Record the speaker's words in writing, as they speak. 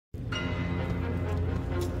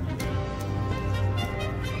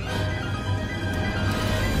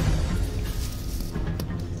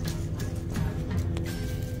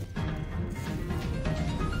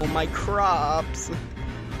my crops.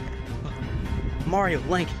 Mario,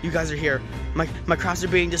 Link, you guys are here. My crops are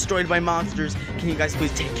being destroyed by monsters. Can you guys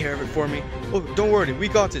please take care of it for me? Oh, don't worry, we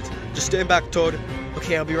got it. Just stand back, Toad.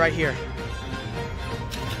 Okay, I'll be right here.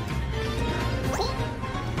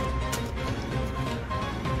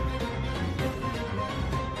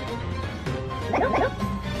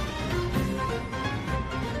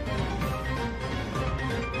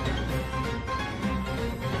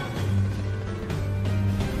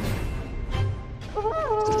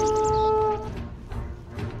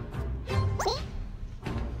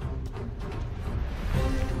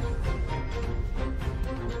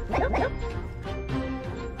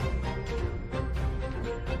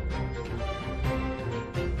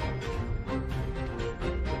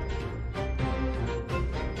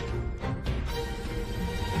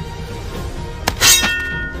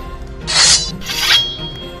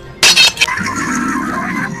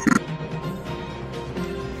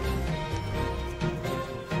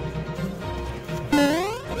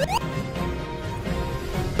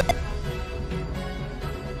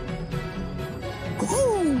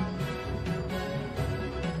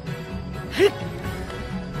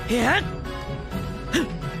 Yeah.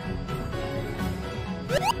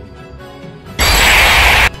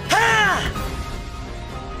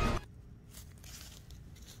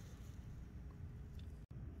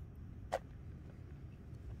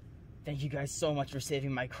 Thank you guys so much for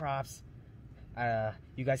saving my crops.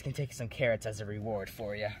 You guys can take some carrots as a reward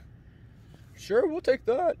for you. Sure, we'll take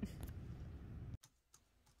that.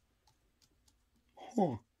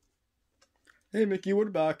 Huh. Hey, Mickey, we're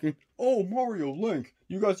back. Oh, Mario, Link,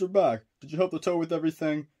 you guys are back. Did you help the Toad with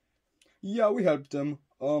everything? Yeah, we helped him.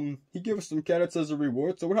 He gave us some carrots as a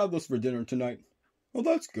reward, so we'll have those for dinner tonight. Oh,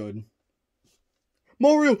 that's good.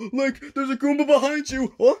 Mario, Link, there's a Goomba behind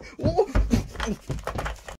you! Oh, oh.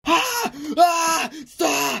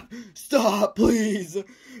 Stop! Stop, please!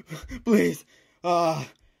 Please.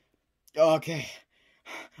 Okay.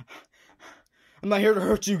 I'm not here to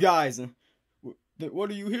hurt you guys. What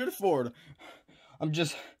are you here for?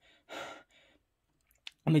 Let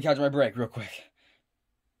me catch my break real quick.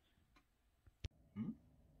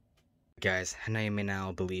 Guys, I know you may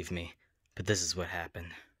not believe me, but this is what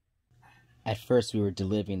happened. At first we were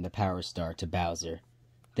delivering the Power Star to Bowser.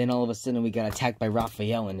 Then all of a sudden we got attacked by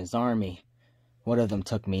Raphael and his army. One of them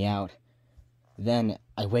took me out. Then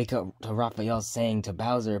I wake up to Raphael saying to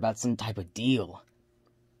Bowser about some type of deal.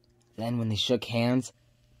 Then when they shook hands,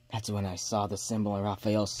 that's when I saw the symbol on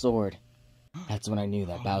Raphael's sword. That's when I knew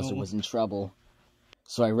that Bowser was in trouble.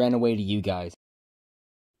 So I ran away to you guys.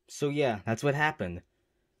 So yeah, that's what happened.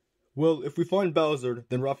 Well, if we find Bowser,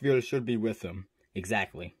 then Raphael should be with him.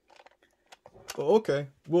 Exactly. Oh, okay.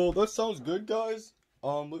 Well, that sounds good, guys.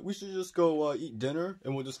 We should just go eat dinner,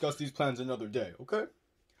 and we'll discuss these plans another day, okay?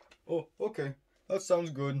 Oh, okay. That sounds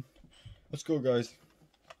good. Let's go, guys.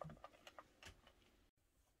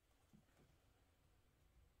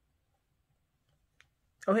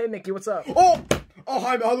 Oh, hey, Mickey, what's up? Oh! Oh,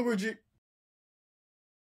 hi, Luigi.